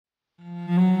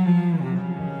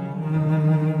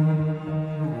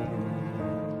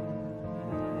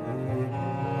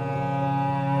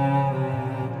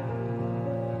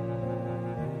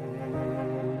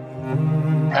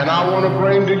And I want to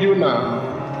bring to you now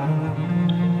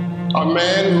a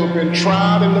man who has been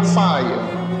tried in the fire.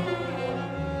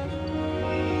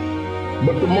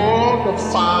 But the more the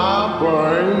fire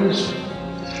burns,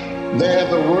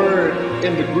 there's a word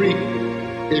in the Greek,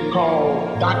 it's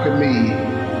called dokimi.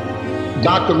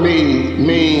 Dokimi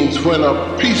means when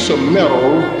a piece of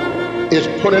metal is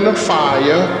put in the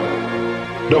fire,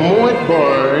 the more it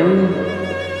burns,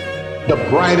 the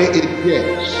brighter it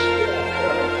gets.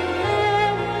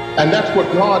 And that's what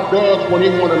God does when He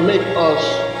wants to make us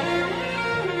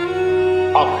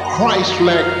a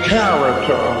Christ-like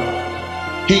character.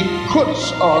 He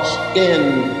puts us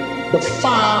in the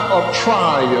fire of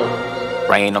trial.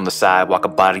 Rain on the sidewalk, a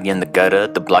body in the gutter.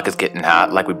 The block is getting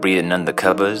hot like we breathing under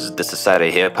covers. This is side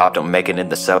of hip-hop, don't make it in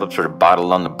the suburbs. Put a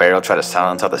bottle on the barrel, try to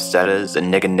silence all the stutters. A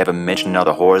nigga never mentioned all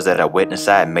the horrors that I witnessed.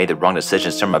 I had made the wrong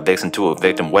decisions, turned my vixen to a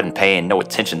victim. Wasn't paying no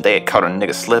attention, they had caught a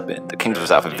nigga slipping. The kingdom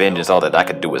was out for vengeance, all that I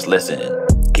could do was listen.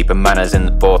 Keep in mind I was in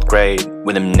the 4th grade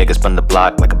when them niggas spun the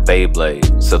block like a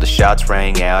Beyblade. So the shots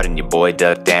rang out and your boy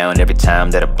ducked down. Every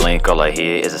time that I blink, all I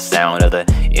hear is the sound of the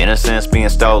innocence being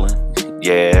stolen.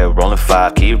 Yeah, rolling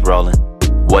 5, keep rolling.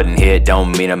 Wasn't hit,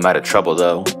 don't mean I'm out of trouble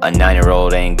though. A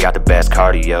 9-year-old ain't got the best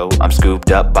cardio. I'm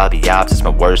scooped up by the ops, it's my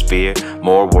worst fear.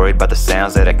 More worried about the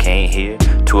sounds that I can't hear.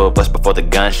 2 of us before the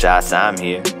gunshots, I'm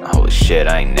here. Holy shit,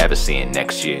 I ain't never seeing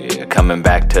next year. Coming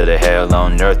back to the hell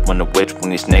on earth when the witch, when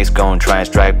these snakes gon' try and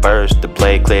strike first. The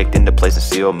blade clicked into place and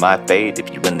sealed my fate.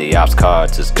 If you win the ops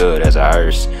cards, as good as a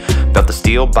hearse. Felt the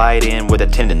steel bite in where the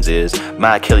tendons is.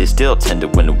 My Achilles still tender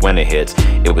when the winter hits.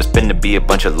 It was been to be a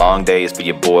bunch of long days for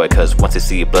your boy, cause once they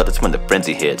see your blood, that's when the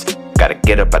frenzy hits. Gotta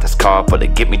get up out this car before they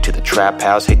get me to the trap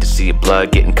house. Hate to see your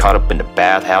blood getting caught up in the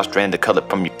bathhouse. Drain the color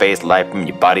from your face, light from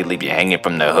your body, leave you hanging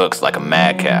from the hooks like a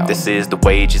mad cow. This is the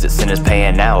wages that sinners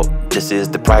paying out. This is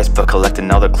the price for collecting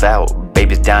all the clout.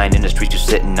 Babies dying in the streets, you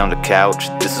sitting on the couch.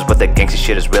 This is what that gangsta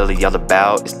shit is really all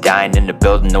about. It's dying in the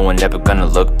building, no one ever gonna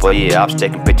look for you. Ops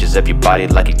taking pictures of your body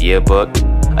like a yearbook.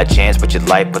 A chance with your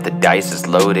life, but the dice is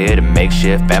loaded. A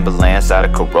makeshift ambulance out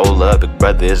of Corolla. Big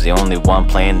brother is the only one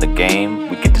playing the game.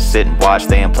 We get to sit and watch,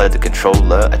 they and play the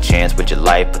controller. A chance with your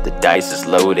life, but the dice is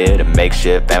loaded. A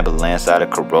makeshift ambulance out of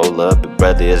Corolla. Big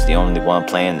brother is the only one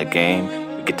playing the game.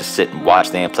 We get to sit and watch,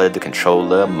 they and play the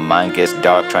controller. My mind gets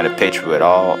dark, trying to picture it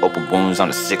all. Open wounds on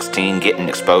the 16, getting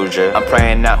exposure. I'm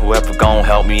praying now whoever gon'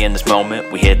 help me in this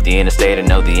moment. We hit the interstate, I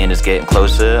know the end is getting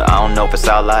closer. I don't know if it's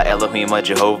Allah, Elohim, or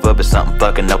Jehovah, but something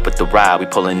fucking up with the ride, we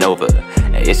pulling over.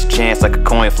 And it's a chance like a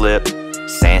coin flip.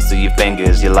 Sands through your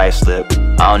fingers, your life slip.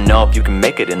 I don't know if you can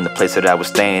make it in the place that I was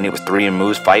staying. It was 3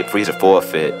 moves, fight, freeze, or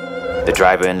forfeit. The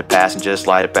driver and the passenger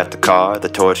slide up at the car. The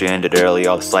torture ended early,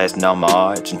 all the slicing on my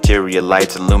arch. Interior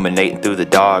lights illuminating through the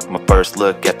dark. My first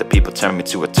look at the people turned me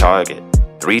to a target.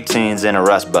 3 teens in a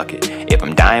rust bucket. If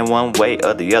I'm dying one way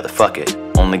or the other, fuck it.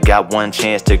 Only got one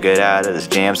chance to get out of this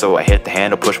jam, so I hit the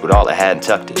handle, pushed with all I had and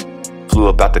tucked it. Flew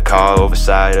up out the car,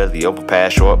 overside of the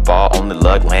overpass, short ball, only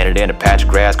luck, landed in a patch of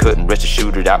grass. Couldn't risk to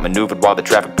shoot it, outmaneuvered while the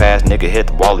traffic passed. Nigga hit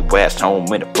the Wally West, home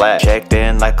in a flash. Checked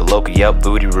in like a local Yelp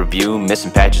booty review,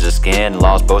 missing patches of skin,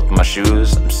 lost both of my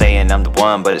shoes. I'm saying I'm the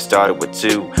one, but it started with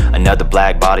 2. Another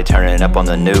black body turning up on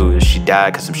the news. She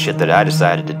died cause some shit that I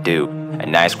decided to do.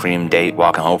 An ice cream date,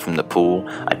 walking home from the pool.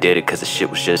 I did it cause the shit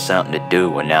was just something to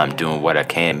do, and now I'm doing what I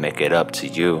can, make it up to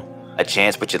you. A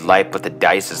chance with your life, but the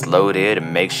dice is loaded. A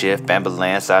makeshift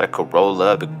ambulance out of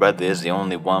Corolla. Big brother is the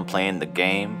only one playing the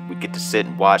game. We get to sit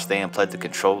and watch, they and play the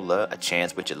controller. A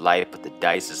chance with your life, but the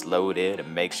dice is loaded. A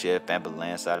makeshift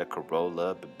ambulance out of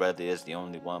Corolla. Big brother is the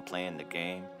only one playing the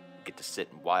game. We get to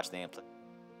sit and watch, they and play.